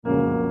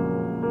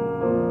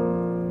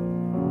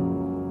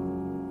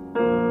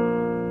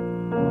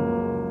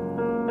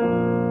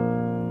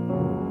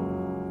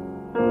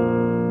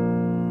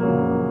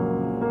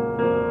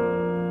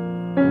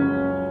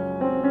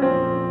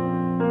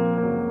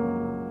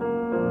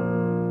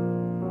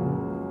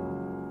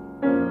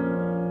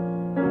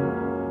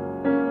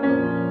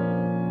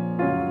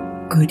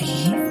Good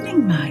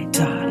evening, my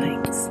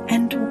darlings,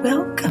 and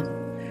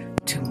welcome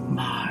to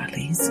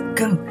Marley's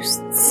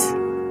Ghosts.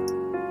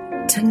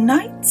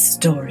 Tonight's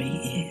story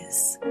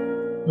is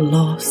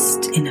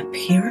Lost in a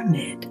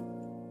Pyramid,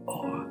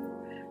 or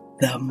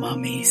The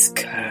Mummy's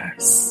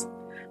Curse,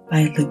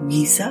 by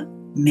Louisa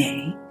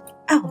May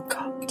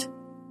Alcott.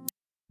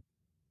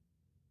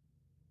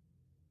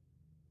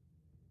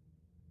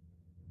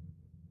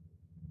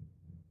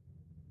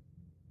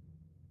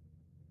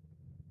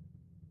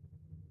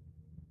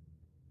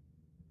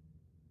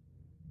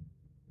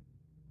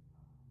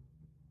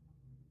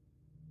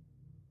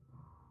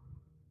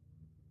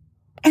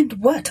 "And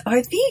what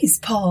are these,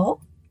 Paul?"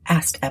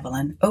 asked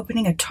Evelyn,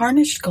 opening a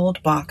tarnished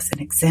gold box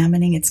and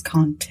examining its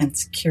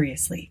contents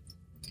curiously.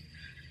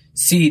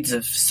 "Seeds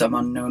of some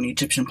unknown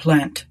Egyptian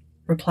plant,"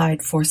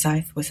 replied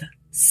Forsyth with a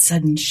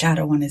sudden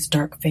shadow on his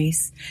dark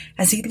face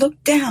as he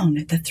looked down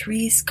at the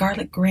 3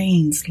 scarlet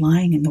grains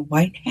lying in the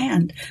white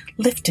hand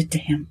lifted to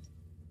him.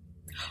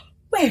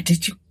 "Where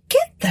did you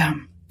get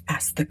them?"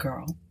 asked the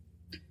girl.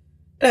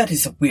 "That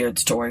is a weird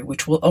story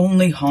which will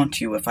only haunt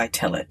you if I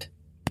tell it,"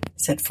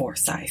 said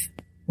Forsyth,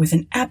 with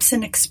an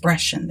absent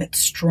expression that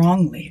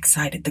strongly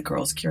excited the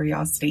girl's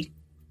curiosity.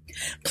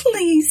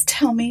 "Please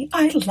tell me.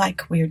 I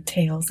like weird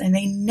tales, and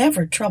they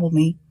never trouble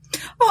me.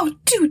 Oh,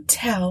 do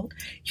tell.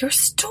 Your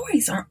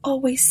stories are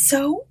always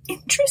so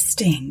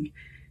interesting,"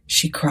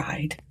 she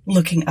cried,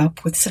 looking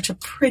up with such a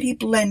pretty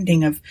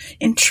blending of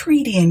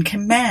entreaty and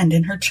command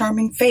in her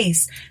charming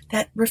face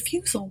that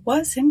refusal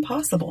was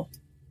impossible.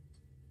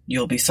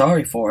 "You'll be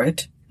sorry for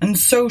it, and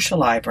so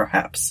shall I,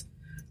 perhaps.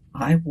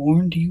 I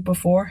warned you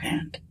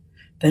beforehand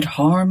that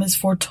harm is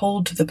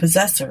foretold to the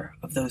possessor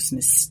of those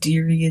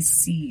mysterious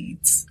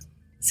seeds,"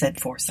 said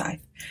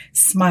Forsyth,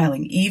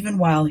 smiling even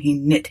while he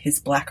knit his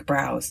black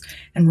brows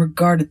and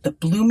regarded the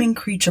blooming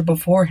creature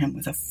before him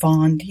with a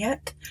fond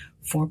yet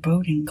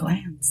foreboding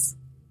glance.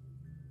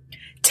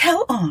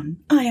 "Tell on.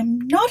 I am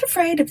not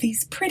afraid of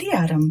these pretty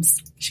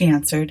atoms," she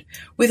answered,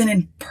 with an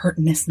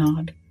impertinent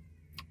nod.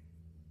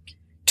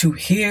 "To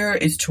hear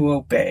is to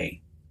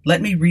obey. Let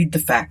me read the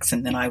facts,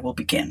 and then I will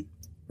begin,"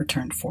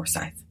 returned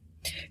Forsyth,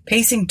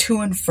 pacing to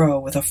and fro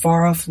with a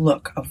far-off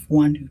look of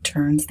one who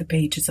turns the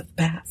pages of the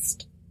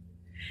past.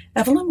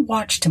 Evelyn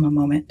watched him a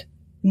moment,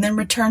 and then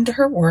returned to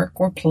her work,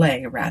 or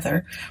play,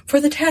 rather, for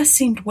the task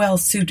seemed well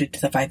suited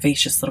to the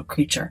vivacious little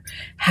creature,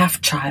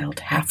 half child,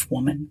 half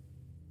woman.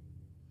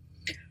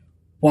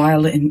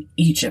 "While in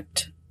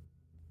Egypt,"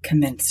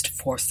 commenced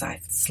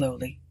Forsyth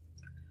slowly,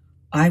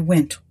 "I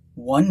went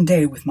one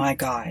day with my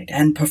guide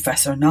and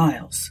Professor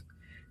Niles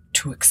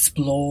to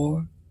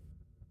explore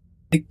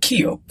the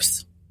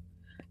Cheops.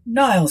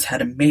 Niles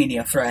had a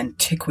mania for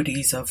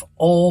antiquities of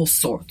all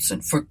sorts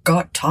and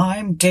forgot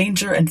time,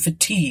 danger, and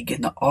fatigue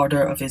in the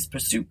ardor of his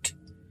pursuit.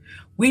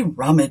 We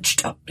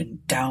rummaged up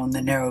and down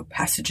the narrow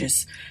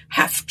passages,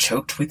 half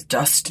choked with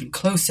dust and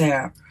close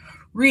air,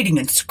 reading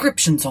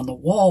inscriptions on the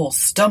walls,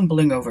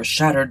 stumbling over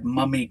shattered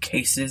mummy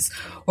cases,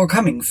 or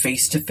coming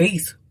face to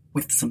face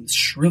with some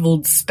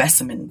shriveled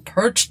specimen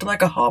perched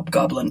like a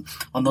hobgoblin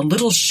on the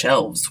little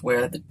shelves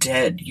where the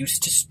dead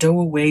used to stow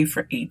away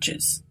for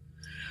ages.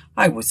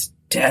 I was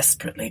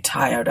desperately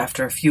tired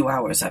after a few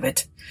hours of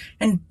it,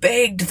 and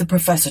begged the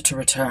professor to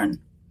return.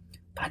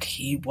 But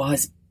he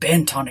was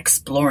bent on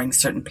exploring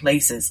certain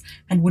places,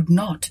 and would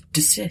not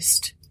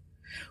desist.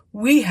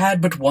 We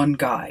had but one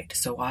guide,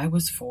 so I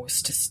was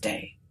forced to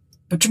stay.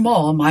 But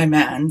Jamal, my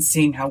man,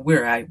 seeing how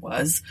weary I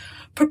was,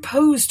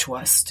 proposed to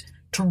us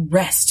to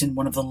rest in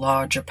one of the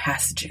larger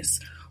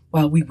passages,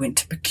 while we went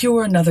to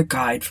procure another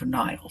guide for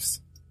Niles.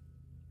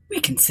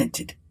 We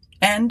consented,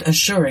 and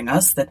assuring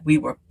us that we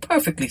were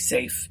perfectly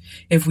safe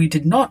if we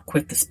did not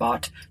quit the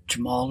spot,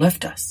 Jamal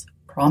left us,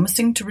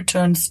 promising to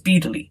return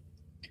speedily.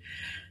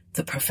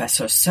 The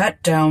professor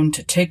sat down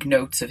to take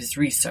notes of his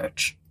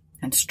research,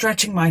 and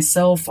stretching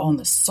myself on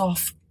the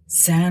soft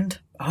sand,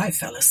 I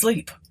fell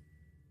asleep.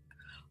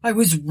 I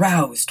was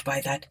roused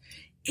by that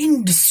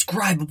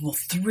indescribable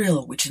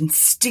thrill which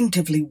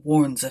instinctively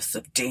warns us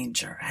of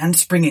danger, and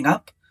springing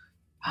up,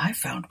 I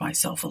found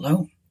myself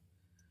alone.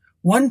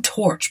 One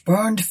torch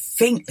burned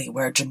faintly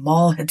where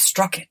Jamal had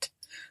struck it,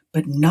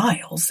 but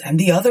Niles and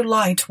the other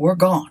light were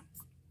gone.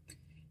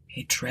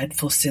 A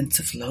dreadful sense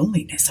of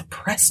loneliness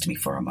oppressed me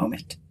for a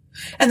moment,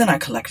 and then I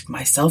collected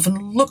myself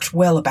and looked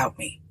well about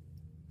me.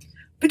 A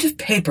bit of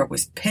paper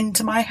was pinned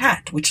to my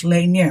hat which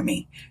lay near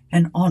me,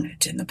 and on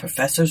it in the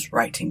professor's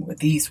writing were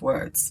these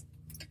words: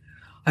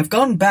 "I've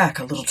gone back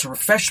a little to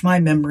refresh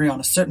my memory on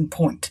a certain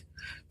point.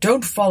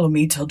 Don't follow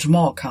me till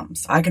Jamal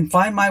comes. I can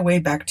find my way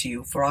back to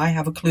you, for I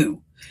have a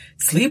clue.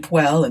 Sleep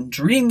well and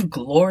dream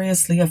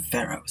gloriously of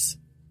pharaohs."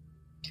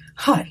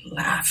 I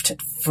laughed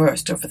at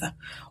first over the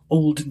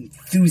old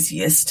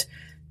enthusiast,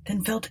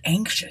 then felt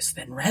anxious,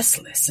 then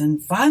restless,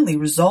 and finally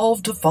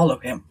resolved to follow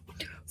him,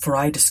 for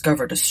I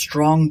discovered a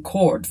strong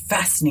cord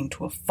fastening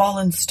to a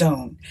fallen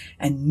stone,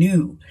 and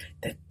knew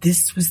that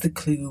this was the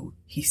clue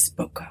he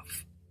spoke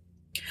of.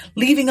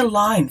 Leaving a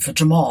line for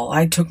Jamal,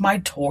 I took my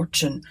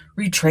torch and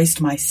retraced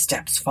my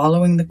steps,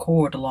 following the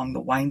cord along the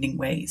winding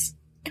ways.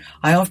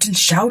 I often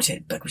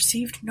shouted, but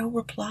received no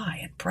reply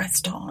and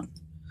pressed on,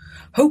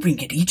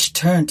 hoping at each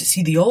turn to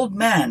see the old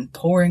man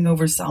poring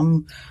over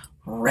some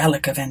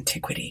relic of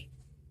antiquity.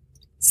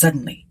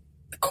 Suddenly,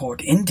 the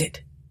cord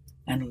ended,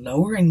 and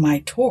lowering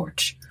my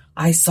torch,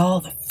 I saw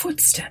the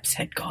footsteps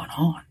had gone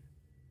on.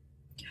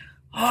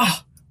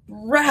 "Ah,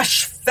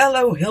 rash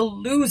fellow,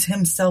 he'll lose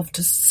himself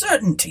to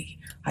certainty,"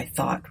 I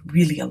thought,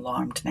 really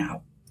alarmed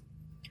now.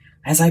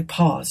 As I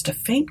paused, a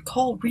faint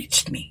call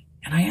reached me,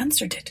 and I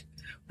answered it,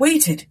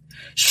 waited,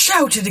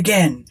 shouted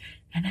again,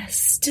 and a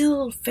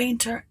still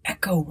fainter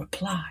echo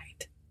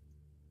replied.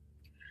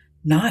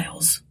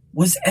 Niles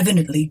was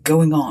evidently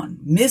going on,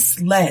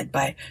 misled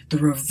by the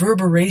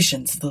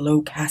reverberations of the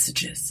low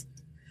passages.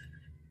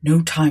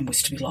 No time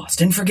was to be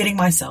lost. In forgetting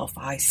myself,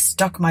 I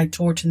stuck my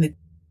torch in the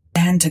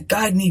sand to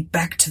guide me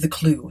back to the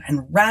clue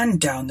and ran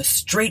down the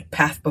straight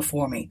path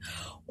before me,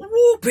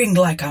 whooping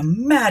like a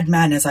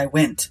madman as I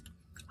went.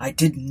 I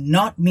did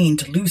not mean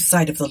to lose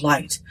sight of the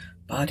light,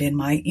 but in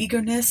my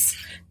eagerness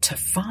to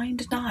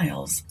find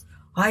Niles,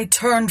 I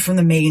turned from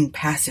the main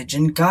passage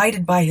and,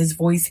 guided by his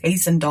voice,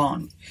 hastened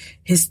on.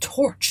 His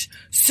torch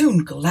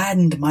soon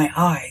gladdened my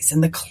eyes,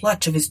 and the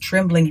clutch of his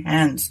trembling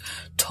hands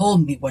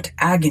told me what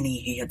agony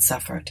he had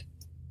suffered.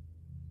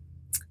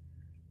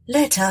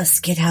 "Let us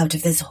get out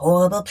of this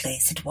horrible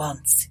place at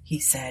once," he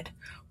said,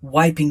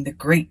 wiping the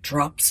great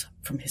drops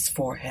from his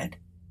forehead.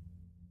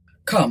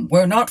 "Come,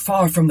 we're not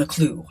far from the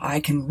clue. I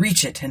can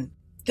reach it, and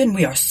then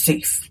we are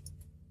safe."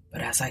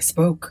 But as I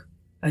spoke,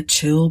 a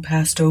chill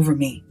passed over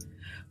me,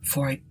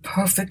 for a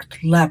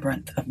perfect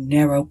labyrinth of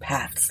narrow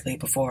paths lay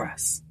before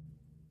us.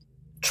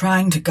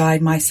 Trying to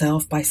guide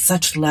myself by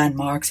such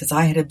landmarks as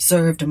I had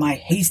observed in my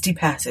hasty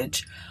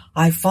passage,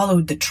 I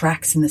followed the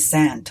tracks in the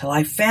sand till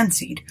I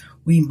fancied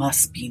we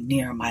must be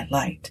near my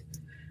light.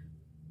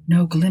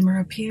 No glimmer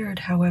appeared,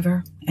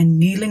 however, and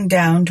kneeling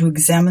down to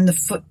examine the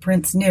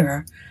footprints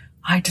nearer,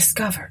 I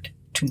discovered,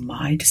 to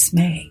my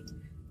dismay,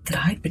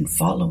 that I'd been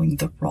following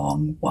the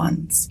wrong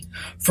ones,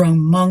 for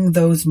among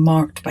those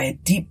marked by a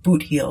deep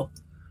boot heel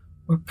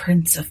were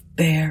prints of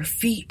bare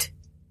feet.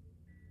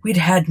 We'd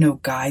had no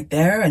guide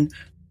there, and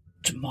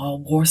Jamal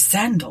wore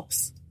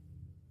sandals.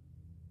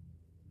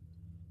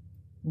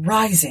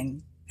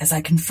 Rising as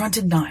I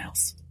confronted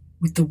Niles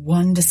with the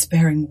one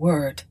despairing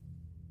word,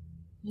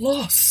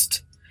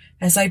 "Lost,"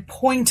 as I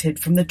pointed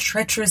from the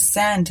treacherous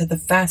sand to the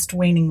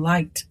fast-waning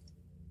light.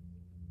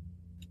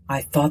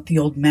 I thought the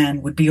old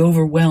man would be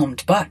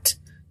overwhelmed, but,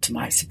 to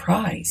my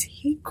surprise,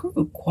 he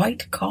grew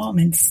quite calm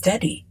and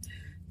steady,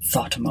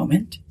 thought a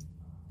moment,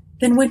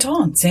 then went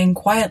on, saying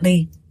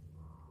quietly,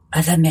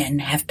 "Other men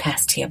have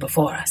passed here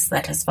before us.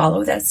 Let us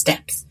follow their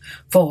steps,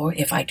 for,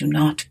 if I do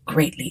not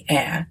greatly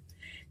err,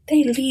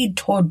 they lead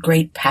toward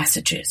great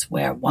passages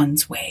where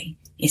one's way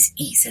is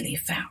easily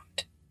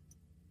found."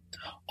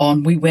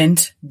 On we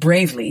went,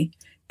 bravely,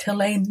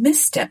 till a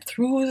misstep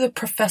threw the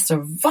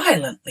professor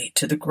violently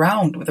to the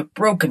ground with a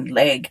broken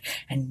leg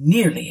and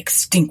nearly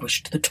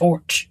extinguished the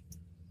torch.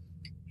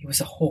 It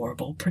was a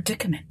horrible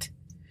predicament,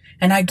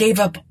 and I gave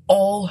up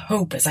all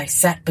hope as I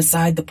sat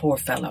beside the poor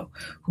fellow,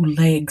 who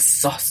lay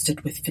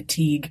exhausted with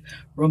fatigue,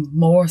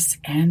 remorse,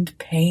 and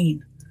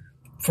pain,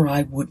 for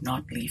I would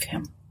not leave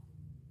him.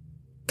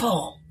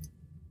 "Paul,"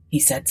 he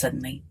said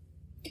suddenly,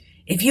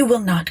 "if you will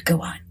not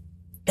go on,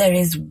 there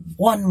is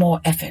one more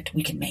effort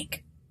we can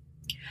make.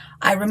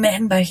 I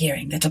remember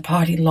hearing that a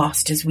party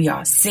lost as we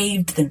are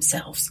saved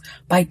themselves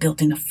by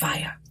building a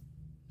fire.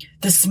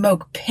 The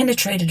smoke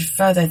penetrated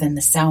further than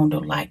the sound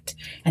or light,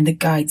 and the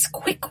guide's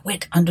quick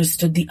wit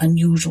understood the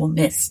unusual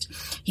mist.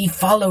 He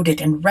followed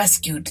it and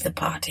rescued the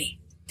party.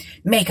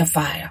 Make a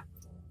fire,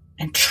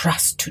 and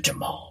trust to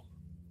Jamal."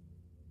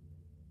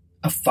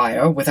 "A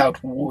fire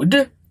without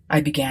wood?"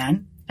 I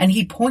began, and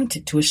he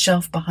pointed to a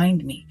shelf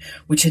behind me,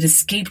 which had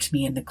escaped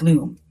me in the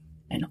gloom,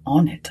 and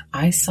on it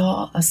I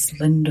saw a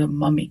slender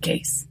mummy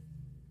case.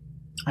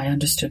 I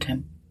understood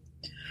him.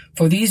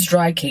 For these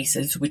dry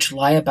cases, which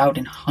lie about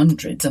in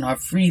hundreds and are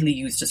freely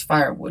used as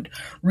firewood,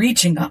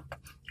 reaching up,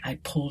 I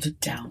pulled it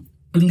down,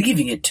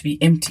 believing it to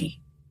be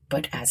empty,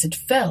 but as it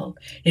fell,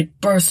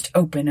 it burst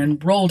open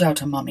and rolled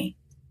out a mummy.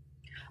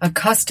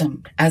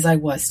 Accustomed as I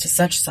was to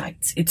such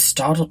sights, it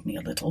startled me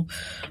a little,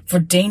 for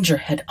danger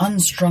had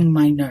unstrung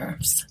my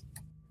nerves.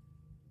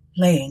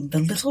 Laying the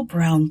little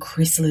brown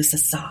chrysalis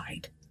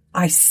aside,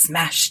 I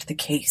smashed the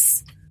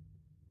case,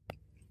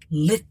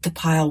 lit the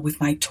pile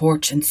with my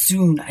torch, and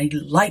soon a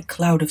light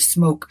cloud of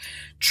smoke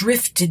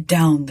drifted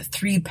down the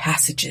 3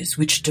 passages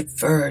which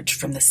diverged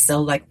from the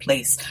cell-like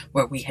place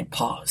where we had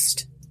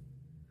paused.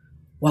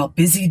 While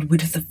busied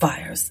with the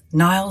fires,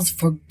 Niles,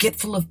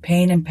 forgetful of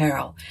pain and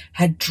peril,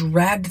 had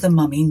dragged the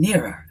mummy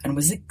nearer and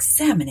was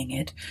examining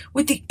it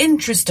with the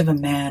interest of a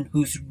man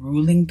whose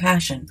ruling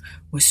passion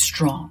was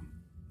strong,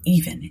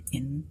 even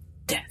in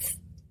death.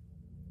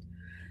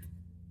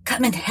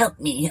 "Come and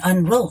help me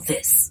unroll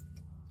this.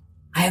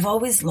 I have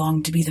always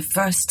longed to be the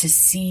first to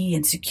see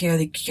and secure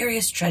the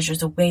curious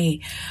treasures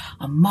away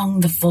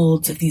among the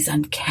folds of these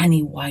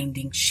uncanny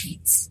winding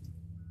sheets.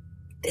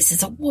 This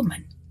is a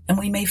woman, and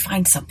we may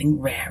find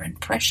something rare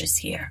and precious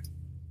here,"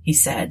 he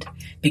said,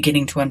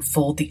 beginning to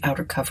unfold the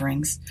outer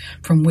coverings,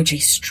 from which a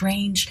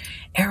strange,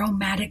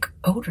 aromatic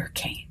odor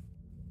came.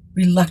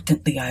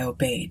 Reluctantly I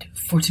obeyed,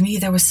 for to me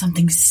there was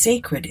something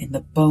sacred in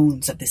the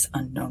bones of this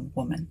unknown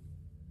woman.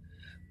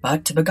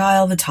 But to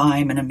beguile the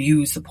time and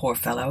amuse the poor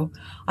fellow,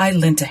 I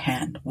lent a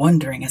hand,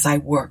 wondering as I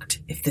worked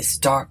if this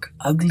dark,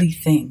 ugly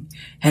thing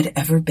had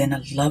ever been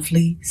a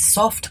lovely,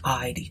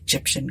 soft-eyed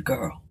Egyptian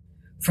girl.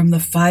 From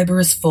the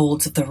fibrous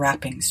folds of the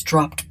wrappings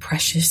dropped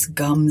precious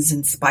gums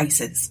and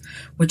spices,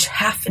 which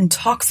half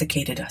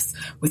intoxicated us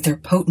with their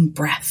potent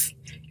breath,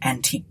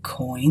 antique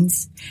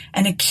coins,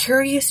 and a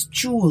curious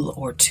jewel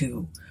or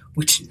two,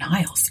 which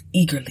Niles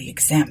eagerly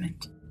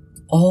examined.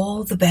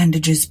 All the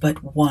bandages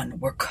but one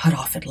were cut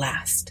off at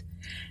last,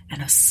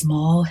 and a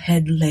small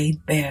head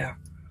laid bare,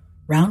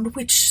 round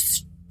which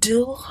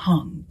still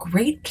hung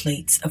great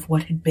plaits of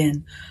what had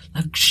been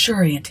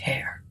luxuriant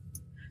hair.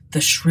 The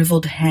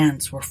shriveled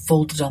hands were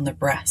folded on the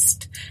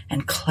breast,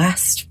 and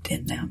clasped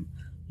in them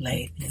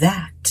lay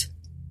that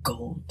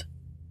gold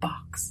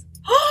box.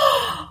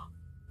 "Ah!"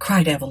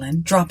 cried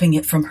Evelyn, dropping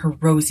it from her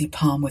rosy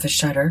palm with a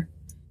shudder.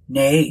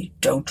 "Nay,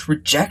 don't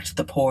reject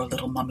the poor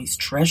little mummy's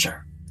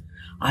treasure.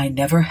 I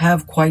never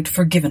have quite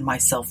forgiven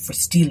myself for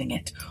stealing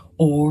it,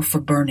 or for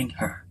burning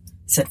her,"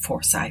 said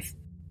Forsyth,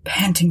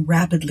 panting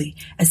rapidly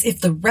as if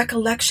the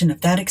recollection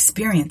of that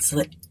experience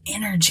let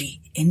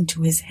energy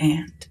into his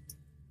hand.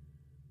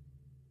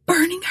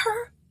 "Burning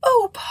her?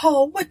 Oh,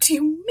 Paul, what do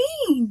you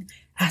mean?"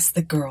 asked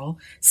the girl,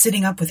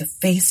 sitting up with a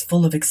face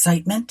full of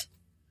excitement.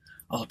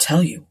 "I'll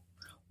tell you.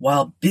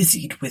 While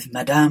busied with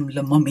Madame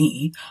la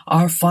Mummy,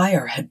 our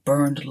fire had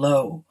burned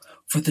low,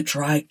 for the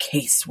dry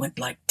case went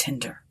like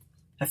tinder.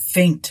 A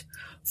faint,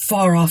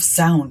 far-off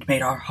sound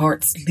made our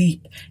hearts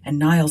leap, and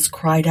Niles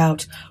cried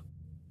out,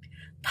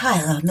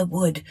 'Pile on the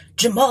wood!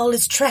 Jamal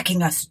is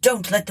tracking us!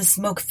 Don't let the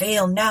smoke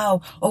fail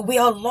now, or we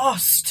are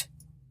lost!'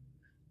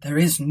 'There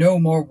is no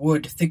more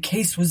wood. The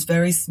case was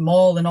very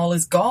small, and all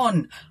is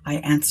gone,' I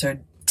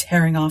answered,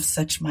 tearing off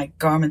such my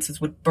garments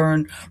as would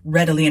burn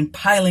readily and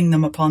piling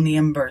them upon the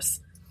embers.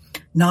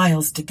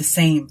 Niles did the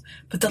same,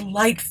 but the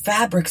light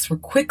fabrics were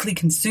quickly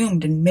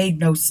consumed and made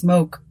no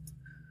smoke.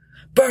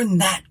 'Burn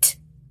that!'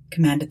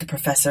 commanded the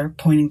professor,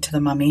 pointing to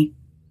the mummy.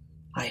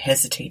 I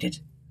hesitated.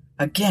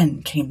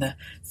 Again came the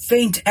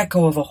faint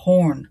echo of a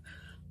horn.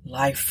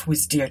 Life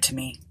was dear to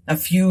me. A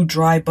few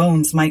dry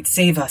bones might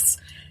save us,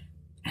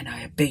 and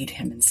I obeyed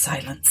him in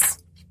silence.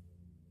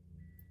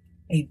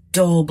 A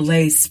dull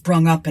blaze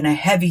sprung up, and a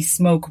heavy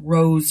smoke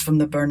rose from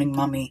the burning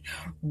mummy,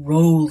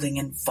 rolling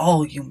in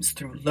volumes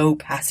through low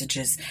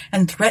passages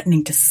and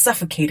threatening to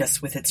suffocate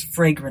us with its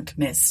fragrant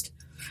mist.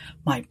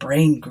 My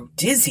brain grew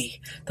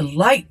dizzy. The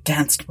light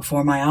danced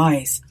before my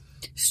eyes.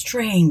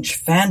 Strange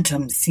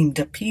phantoms seemed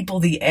to people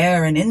the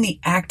air, and in the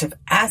act of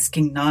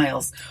asking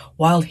Niles,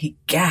 while he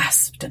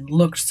gasped and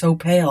looked so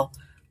pale,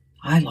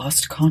 I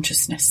lost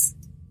consciousness.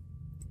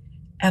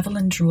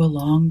 Evelyn drew a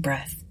long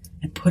breath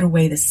and put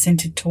away the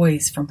scented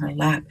toys from her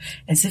lap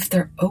as if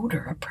their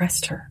odor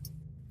oppressed her.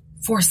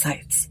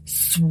 Forsyth's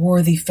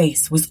swarthy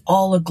face was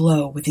all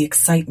aglow with the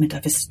excitement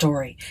of his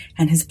story,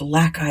 and his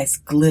black eyes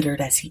glittered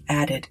as he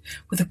added,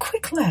 with a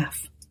quick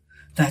laugh,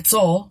 "That's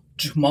all.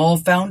 Jamal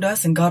found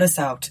us and got us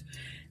out,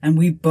 and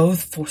we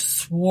both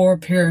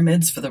forswore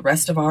pyramids for the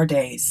rest of our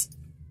days."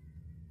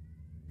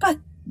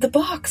 "But the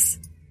box,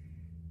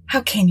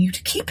 how came you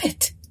to keep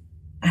it?"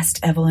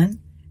 asked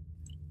Evelyn,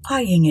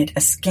 eyeing it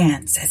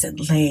askance as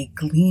it lay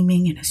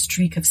gleaming in a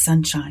streak of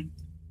sunshine.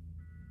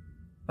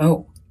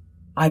 "Oh,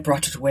 I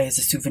brought it away as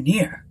a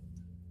souvenir,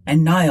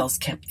 and Niles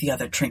kept the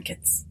other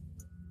trinkets."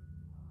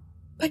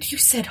 "But you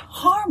said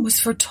harm was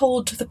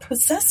foretold to the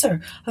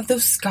possessor of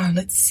those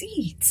scarlet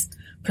seeds,"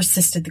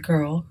 persisted the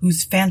girl,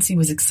 whose fancy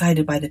was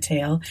excited by the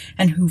tale,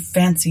 and who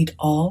fancied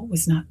all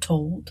was not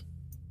told.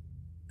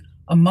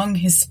 Among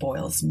his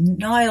spoils,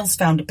 Niles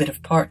found a bit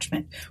of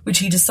parchment, which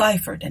he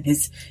deciphered, and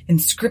his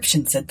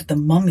inscription said that the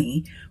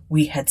mummy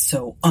we had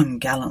so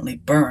ungallantly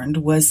burned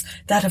was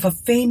that of a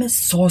famous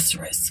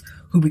sorceress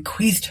who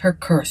bequeathed her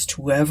curse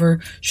to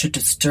whoever should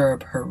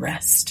disturb her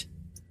rest.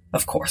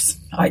 Of course,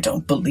 I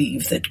don't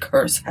believe that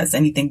curse has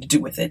anything to do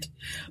with it,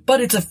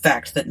 but it's a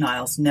fact that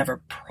Niles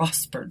never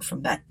prospered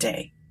from that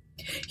day.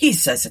 He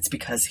says it's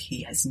because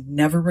he has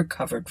never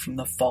recovered from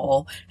the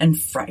fall and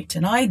fright,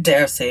 and I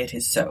dare say it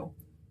is so.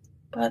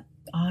 But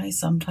I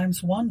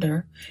sometimes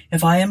wonder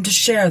if I am to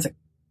share the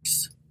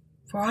curse,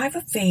 for I've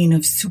a vein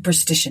of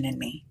superstition in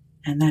me,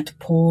 and that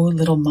poor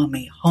little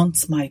mummy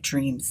haunts my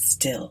dreams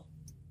still.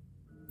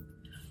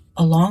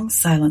 A long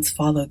silence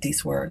followed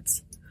these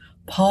words.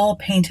 Paul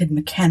painted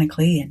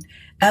mechanically, and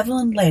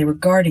Evelyn lay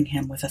regarding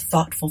him with a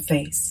thoughtful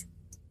face.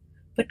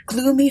 But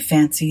gloomy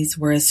fancies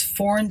were as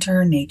foreign to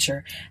her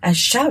nature as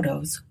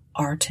shadows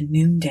are to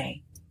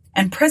noonday,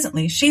 and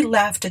presently she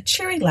laughed a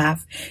cheery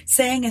laugh,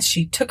 saying as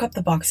she took up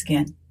the box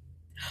again,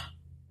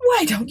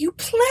 "Why don't you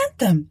plant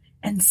them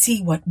and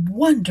see what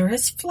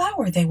wondrous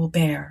flower they will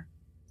bear?"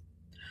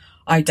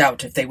 "I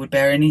doubt if they would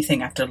bear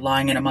anything after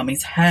lying in a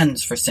mummy's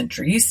hands for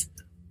centuries,"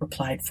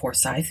 replied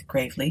Forsyth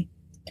gravely.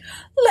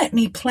 Let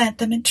me plant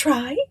them and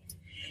try.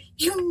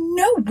 You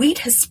know wheat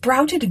has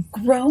sprouted and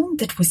grown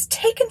that was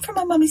taken from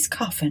a mummy's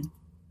coffin.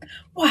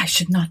 Why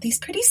should not these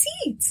pretty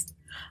seeds?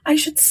 I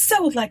should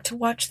so like to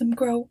watch them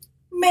grow.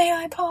 May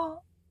I,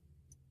 Paul?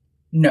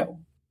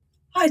 No.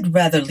 I'd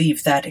rather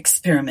leave that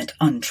experiment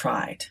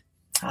untried.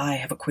 I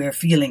have a queer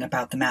feeling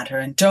about the matter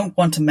and don't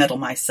want to meddle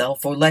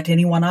myself or let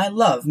anyone I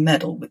love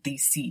meddle with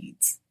these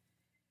seeds.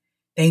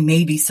 They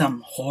may be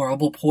some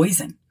horrible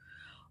poison,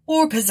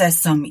 or possess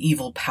some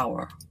evil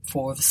power,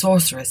 for the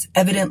sorceress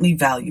evidently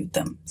valued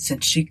them,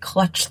 since she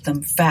clutched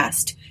them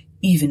fast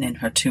even in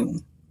her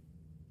tomb.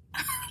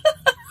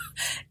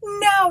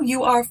 Now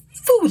you are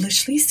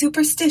foolishly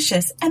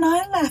superstitious, and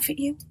I laugh at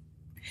you.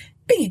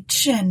 Be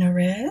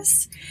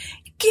generous.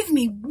 Give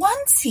me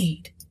one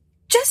seed,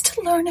 just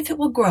to learn if it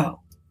will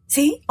grow.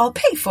 See, I'll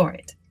pay for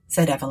it,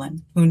 said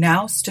Evelyn, who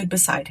now stood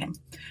beside him,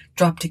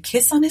 dropped a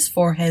kiss on his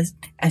forehead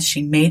as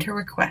she made her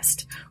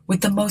request,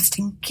 with the most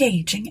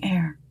engaging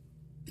air.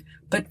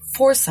 But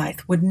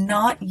Forsyth would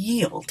not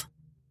yield.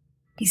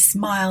 He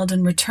smiled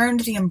and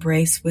returned the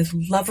embrace with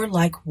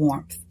lover-like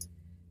warmth,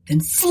 then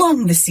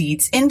flung the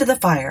seeds into the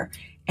fire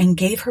and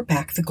gave her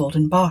back the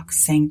golden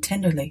box, saying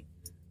tenderly,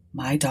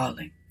 My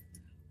darling,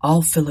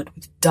 I'll fill it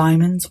with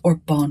diamonds or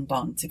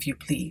bonbons if you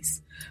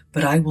please,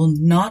 but I will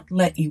not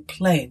let you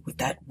play with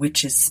that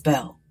witch's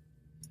spell.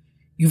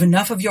 You've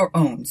enough of your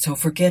own, so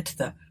forget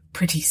the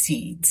pretty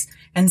seeds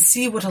and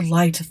see what a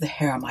light of the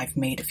harem I've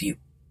made of you.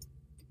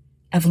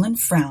 Evelyn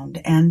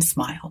frowned and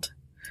smiled.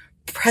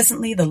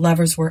 Presently the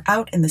lovers were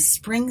out in the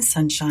spring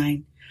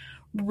sunshine,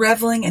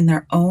 reveling in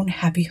their own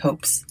happy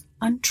hopes,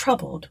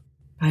 untroubled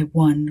by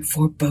one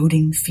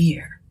foreboding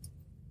fear.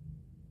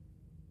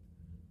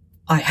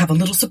 I have a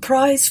little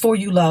surprise for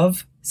you,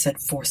 love, said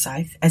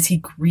Forsyth, as he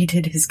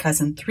greeted his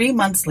cousin 3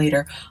 months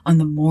later on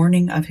the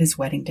morning of his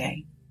wedding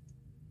day.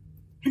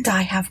 And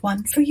I have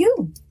one for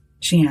you,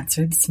 she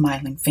answered,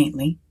 smiling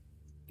faintly.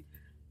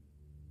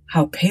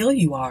 How pale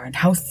you are, and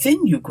how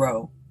thin you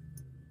grow.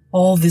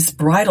 All this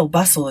bridal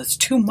bustle is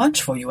too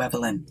much for you,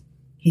 Evelyn,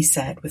 he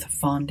said with a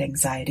fond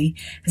anxiety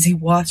as he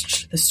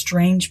watched the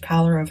strange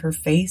pallor of her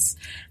face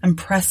and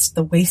pressed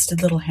the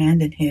wasted little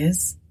hand in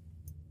his.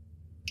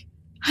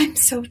 I'm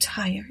so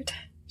tired,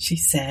 she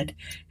said,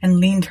 and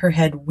leaned her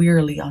head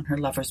wearily on her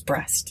lover's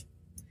breast.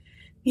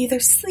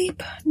 Neither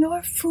sleep,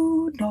 nor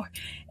food, nor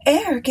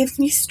air gives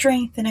me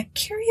strength, and a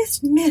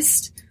curious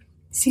mist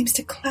seems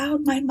to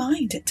cloud my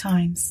mind at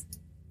times.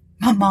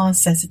 Mamma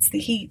says it's the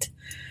heat,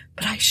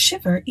 but I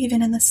shiver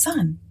even in the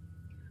sun,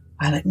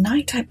 while at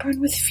night I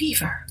burn with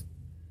fever.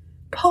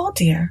 Paul,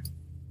 dear,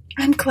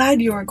 I'm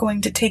glad you are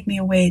going to take me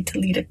away to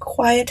lead a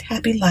quiet,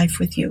 happy life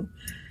with you,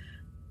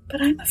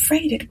 but I'm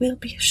afraid it will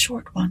be a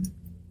short one.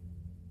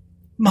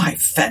 My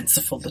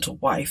fanciful little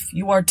wife,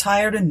 you are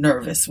tired and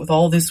nervous with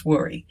all this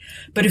worry,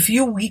 but a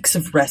few weeks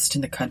of rest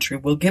in the country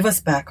will give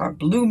us back our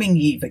blooming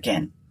Eve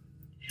again.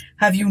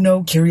 Have you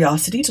no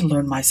curiosity to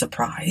learn my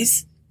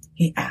surprise?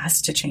 He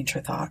asked to change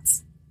her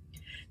thoughts.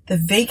 The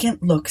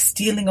vacant look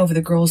stealing over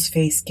the girl's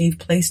face gave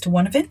place to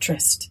one of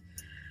interest,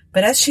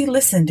 but as she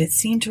listened it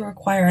seemed to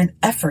require an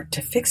effort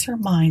to fix her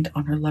mind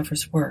on her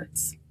lover's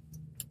words.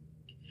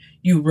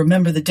 You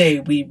remember the day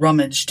we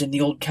rummaged in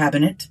the old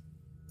cabinet?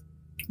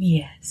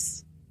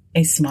 Yes.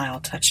 A smile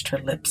touched her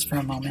lips for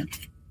a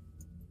moment.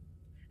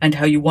 And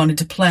how you wanted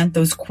to plant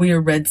those queer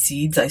red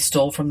seeds I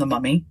stole from the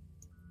mummy?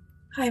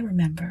 I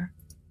remember.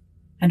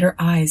 And her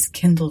eyes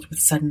kindled with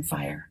sudden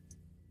fire.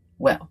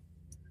 Well,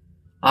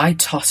 I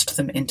tossed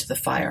them into the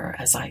fire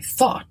as I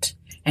thought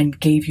and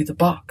gave you the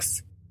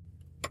box.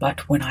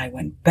 But when I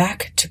went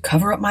back to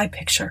cover up my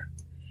picture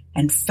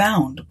and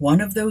found one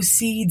of those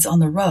seeds on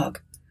the rug,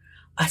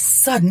 a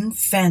sudden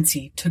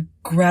fancy to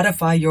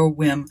gratify your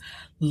whim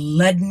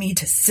led me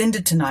to send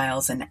it to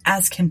Niles and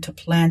ask him to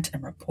plant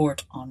and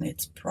report on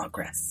its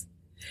progress.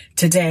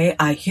 Today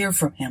I hear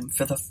from him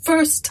for the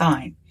first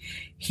time.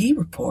 He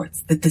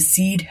reports that the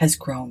seed has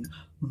grown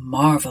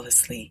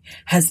marvelously,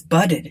 has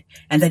budded,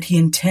 and that he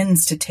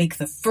intends to take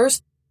the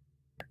first,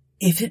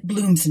 if it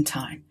blooms in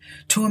time,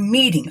 to a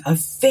meeting of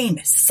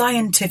famous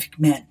scientific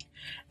men,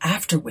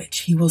 after which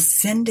he will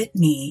send it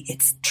me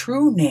its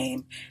true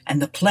name and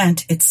the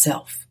plant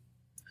itself.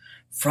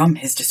 From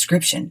his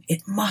description,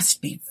 it must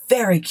be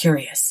very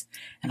curious,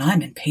 and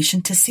I'm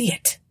impatient to see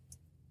it.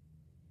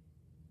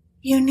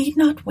 You need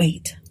not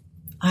wait.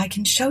 I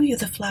can show you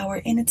the flower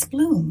in its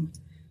bloom.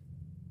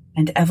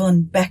 And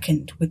Evelyn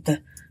beckoned with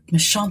the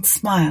méchant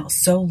smile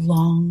so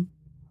long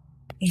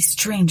a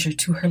stranger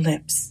to her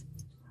lips.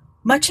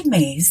 Much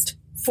amazed,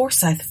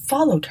 Forsyth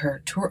followed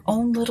her to her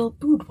own little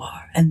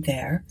boudoir, and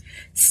there,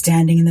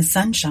 standing in the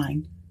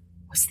sunshine,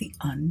 was the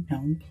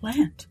unknown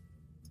plant.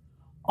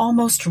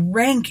 Almost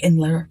rank in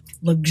their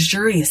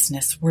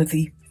luxuriousness were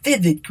the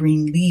vivid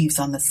green leaves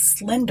on the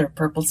slender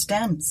purple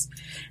stems,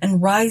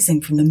 and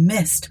rising from the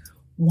mist,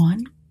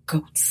 one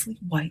ghostly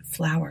white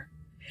flower,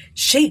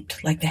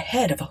 shaped like the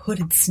head of a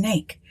hooded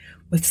snake,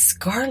 with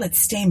scarlet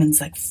stamens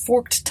like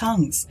forked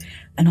tongues,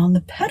 and on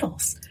the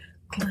petals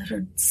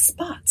glittered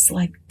spots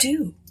like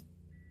dew.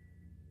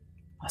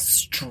 A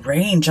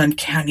strange,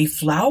 uncanny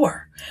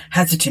flower.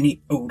 Has it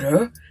any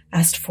odor?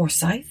 Asked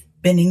Forsyth,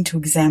 bending to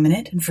examine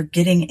it and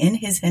forgetting in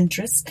his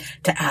interest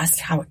to ask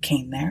how it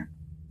came there.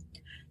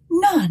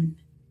 None,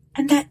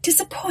 and that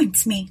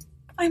disappoints me.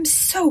 I'm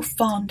so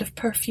fond of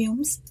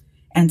perfumes,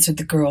 answered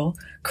the girl,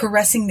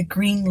 caressing the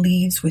green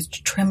leaves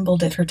which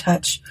trembled at her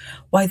touch,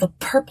 while the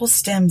purple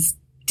stems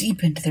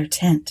deepened their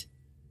tint.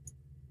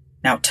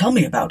 Now tell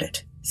me about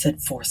it,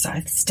 said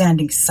Forsyth,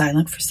 standing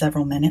silent for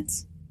several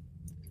minutes.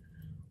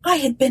 I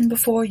had been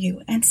before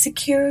you and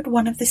secured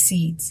one of the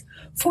seeds,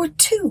 for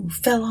 2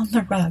 fell on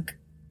the rug.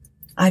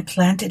 I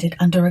planted it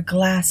under a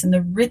glass in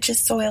the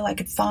richest soil I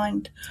could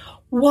find,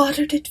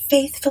 watered it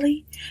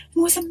faithfully,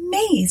 and was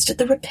amazed at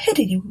the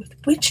rapidity with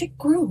which it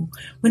grew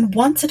when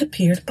once it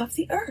appeared above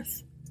the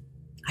earth.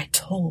 I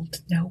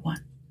told no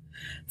one,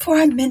 for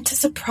I meant to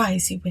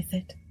surprise you with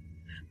it.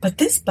 But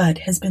this bud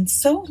has been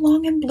so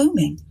long in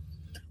blooming,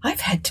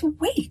 I've had to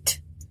wait.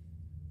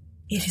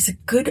 It is a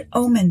good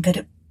omen that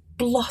it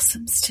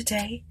blossoms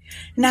today,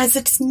 and as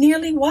it's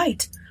nearly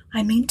white,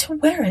 I mean to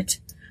wear it,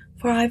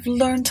 for I've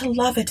learned to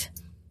love it,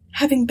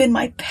 having been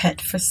my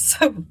pet for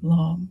so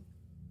long.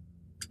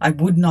 I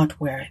would not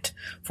wear it,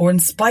 for in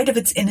spite of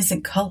its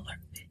innocent color,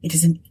 it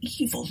is an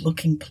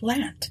evil-looking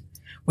plant,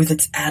 with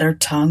its adder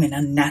tongue and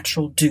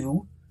unnatural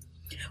dew.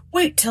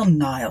 Wait till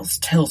Niles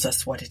tells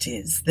us what it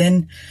is,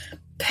 then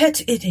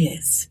pet it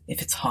is,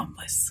 if it's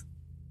harmless.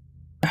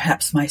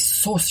 Perhaps my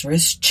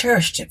sorceress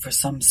cherished it for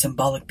some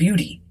symbolic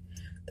beauty.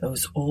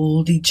 Those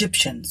old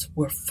Egyptians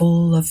were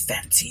full of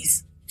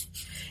fancies.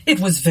 It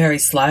was very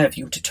sly of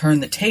you to turn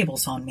the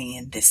tables on me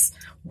in this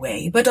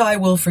way, but I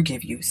will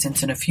forgive you,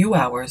 since in a few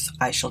hours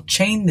I shall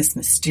chain this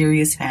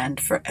mysterious hand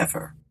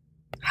forever.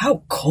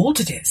 How cold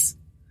it is!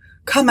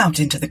 Come out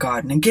into the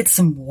garden and get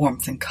some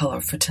warmth and color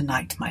for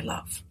tonight, my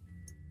love.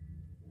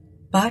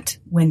 But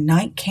when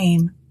night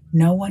came,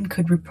 no one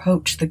could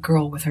reproach the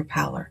girl with her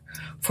pallor,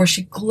 for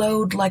she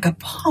glowed like a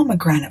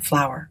pomegranate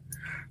flower.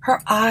 Her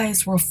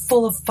eyes were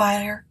full of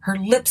fire, her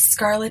lips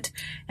scarlet,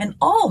 and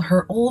all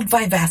her old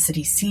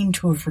vivacity seemed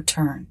to have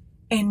returned.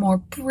 A more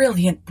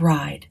brilliant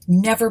bride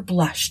never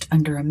blushed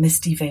under a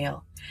misty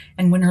veil,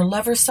 and when her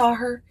lover saw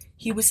her,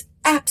 he was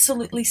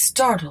absolutely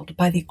startled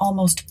by the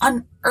almost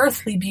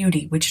unearthly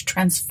beauty which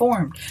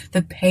transformed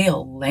the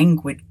pale,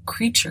 languid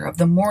creature of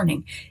the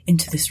morning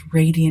into this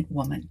radiant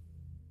woman.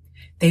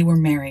 They were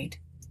married,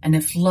 and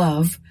if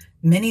love,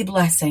 many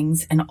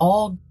blessings, and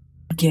all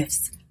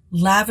gifts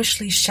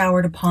lavishly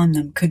showered upon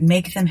them could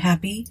make them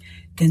happy,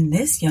 then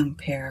this young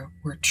pair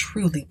were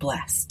truly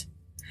blessed.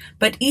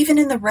 But even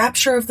in the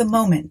rapture of the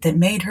moment that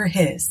made her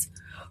his,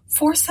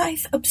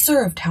 Forsyth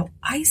observed how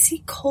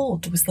icy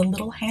cold was the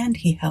little hand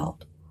he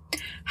held,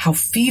 how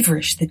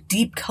feverish the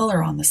deep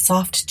color on the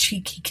soft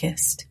cheek he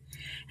kissed,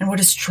 and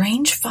what a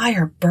strange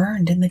fire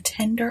burned in the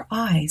tender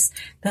eyes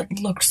that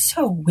looked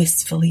so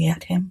wistfully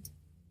at him.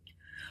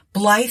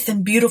 Blithe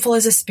and beautiful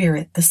as a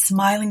spirit, the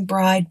smiling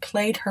bride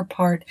played her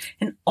part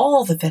in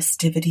all the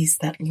festivities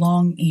that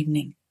long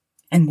evening,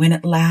 and when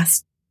at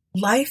last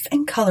life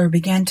and color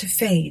began to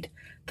fade,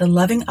 the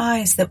loving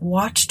eyes that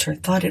watched her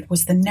thought it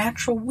was the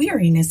natural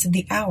weariness of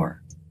the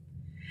hour.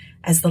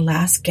 As the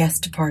last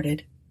guest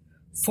departed,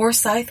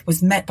 Forsyth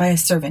was met by a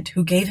servant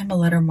who gave him a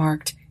letter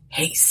marked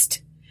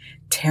 "Haste."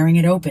 Tearing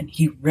it open,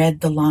 he read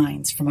the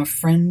lines from a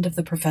friend of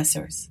the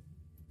professor's.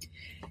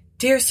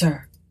 "Dear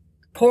Sir,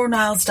 poor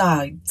Niles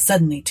died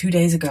suddenly 2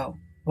 days ago,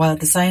 while at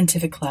the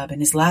scientific club, and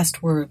his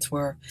last words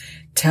were,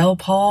 'Tell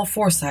Paul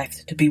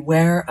Forsyth to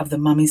beware of the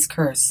mummy's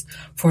curse,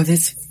 for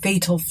this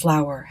fatal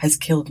flower has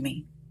killed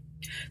me.'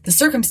 The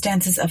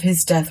circumstances of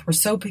his death were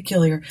so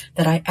peculiar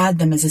that I add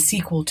them as a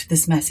sequel to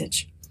this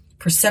message.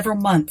 For several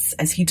months,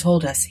 as he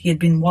told us, he had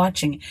been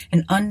watching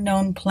an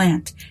unknown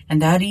plant,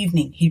 and that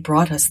evening he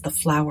brought us the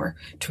flower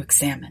to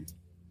examine.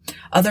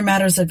 Other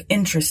matters of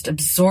interest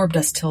absorbed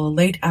us till a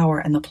late hour,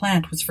 and the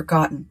plant was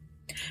forgotten.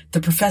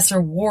 The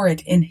professor wore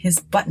it in his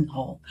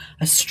buttonhole,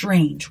 a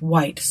strange,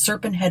 white,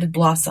 serpent-headed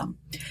blossom,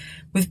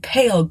 with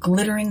pale,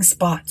 glittering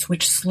spots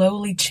which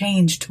slowly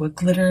changed to a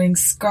glittering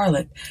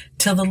scarlet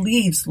till the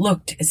leaves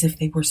looked as if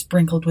they were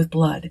sprinkled with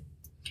blood.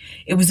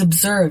 It was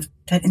observed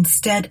that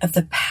instead of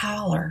the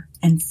pallor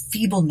and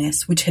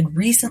feebleness which had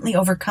recently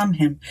overcome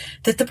him,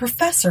 that the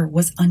professor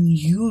was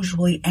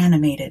unusually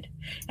animated,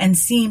 and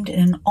seemed in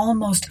an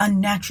almost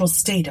unnatural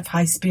state of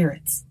high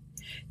spirits.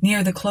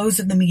 Near the close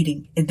of the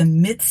meeting, in the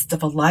midst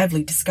of a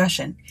lively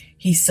discussion,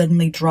 he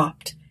suddenly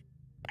dropped,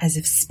 as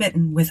if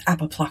smitten with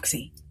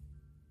apoplexy.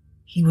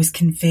 He was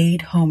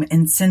conveyed home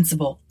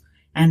insensible,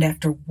 and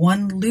after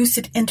one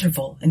lucid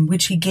interval in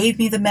which he gave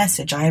me the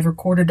message I have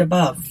recorded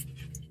above,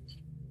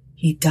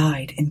 he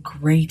died in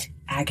great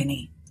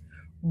agony,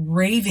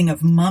 raving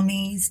of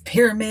mummies,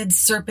 pyramids,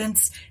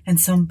 serpents,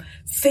 and some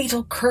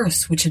fatal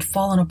curse which had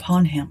fallen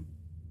upon him.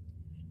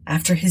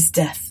 After his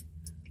death,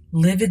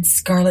 livid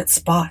scarlet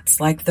spots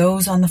like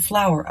those on the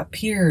flower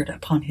appeared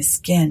upon his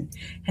skin,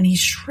 and he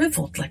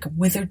shriveled like a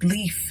withered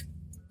leaf.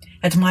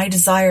 At my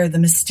desire, the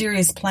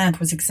mysterious plant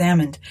was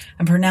examined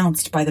and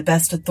pronounced by the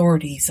best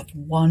authorities of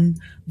one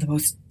of the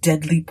most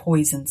deadly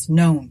poisons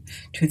known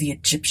to the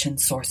Egyptian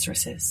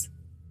sorceresses.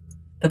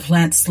 The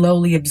plant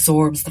slowly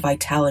absorbs the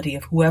vitality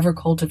of whoever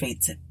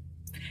cultivates it,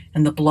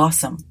 and the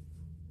blossom,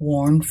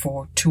 worn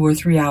for 2 or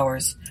 3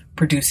 hours,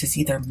 produces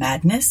either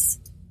madness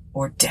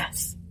or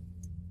death.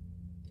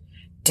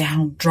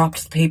 Down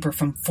dropped the paper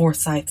from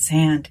Forsyth's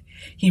hand.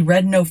 He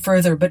read no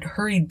further, but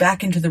hurried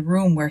back into the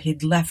room where he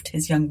had left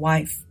his young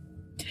wife.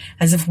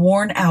 As if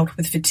worn out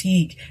with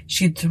fatigue,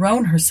 she had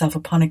thrown herself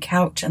upon a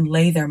couch and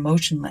lay there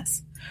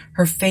motionless,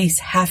 her face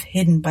half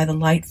hidden by the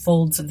light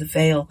folds of the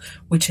veil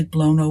which had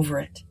blown over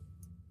it.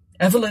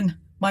 "Evelyn,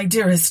 my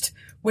dearest,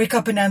 wake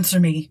up and answer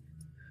me.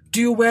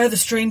 Do you wear the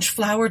strange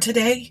flower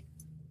today?"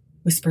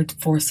 whispered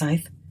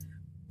Forsyth,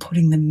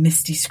 putting the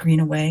misty screen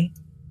away.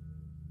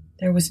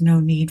 There was no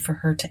need for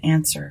her to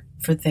answer,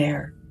 for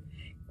there,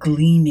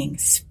 gleaming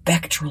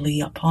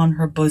spectrally upon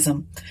her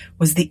bosom,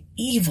 was the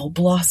evil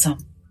blossom,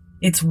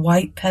 its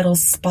white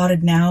petals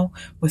spotted now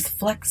with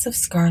flecks of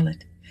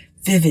scarlet,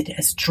 vivid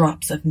as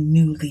drops of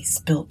newly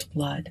spilt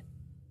blood.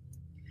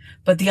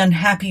 But the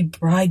unhappy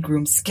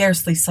bridegroom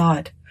scarcely saw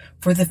it,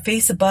 for the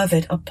face above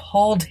it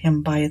appalled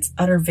him by its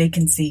utter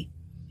vacancy.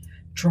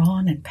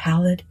 Drawn and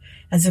pallid,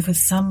 as if with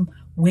some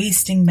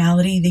wasting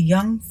malady, the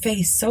young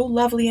face so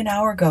lovely an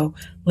hour ago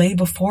lay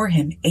before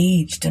him,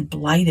 aged and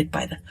blighted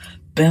by the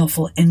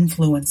baleful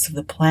influence of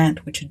the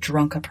plant which had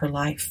drunk up her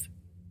life.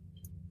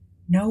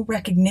 No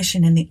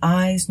recognition in the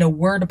eyes, no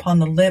word upon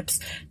the lips,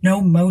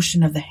 no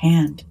motion of the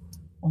hand,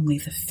 only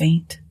the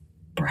faint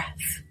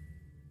breath,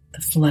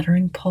 the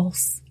fluttering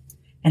pulse,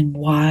 and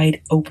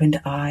wide-opened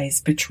eyes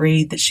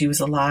betrayed that she was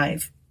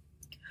alive.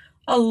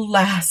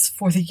 Alas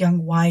for the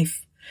young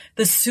wife!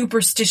 The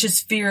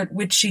superstitious fear at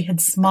which she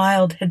had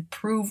smiled had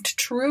proved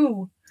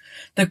true.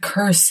 The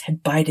curse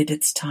had bided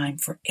its time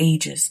for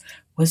ages,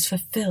 was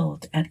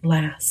fulfilled at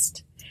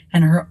last,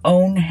 and her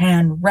own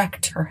hand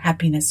wrecked her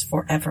happiness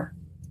forever.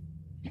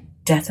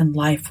 Death and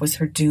life was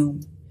her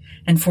doom,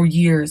 and for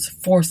years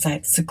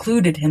Forsyth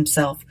secluded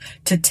himself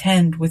to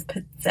tend with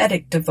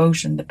pathetic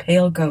devotion the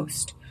pale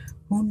ghost,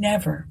 who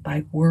never,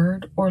 by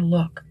word or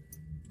look,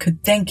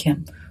 could thank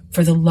him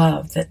for the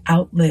love that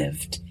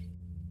outlived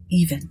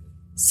even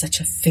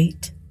such a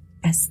fate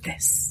as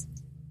this.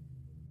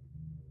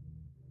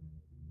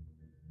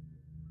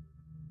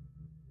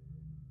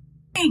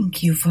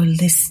 Thank you for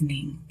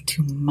listening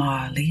to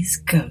Marley's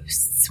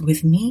Ghosts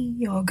with me,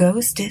 your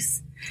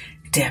ghostess,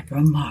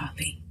 Deborah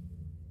Marley.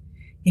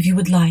 If you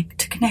would like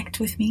to connect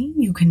with me,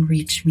 you can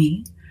reach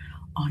me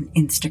on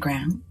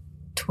Instagram,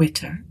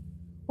 Twitter,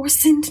 or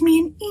send me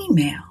an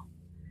email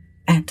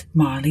at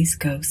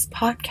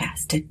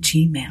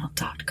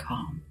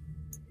marleysghostpodcast@gmail.com.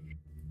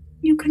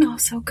 You can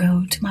also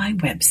go to my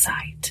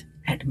website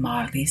at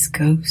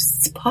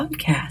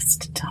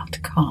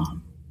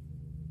marleysghostspodcast.com.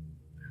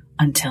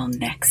 Until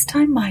next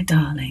time, my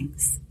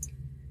darlings,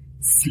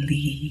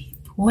 sleep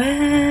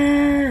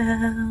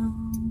well.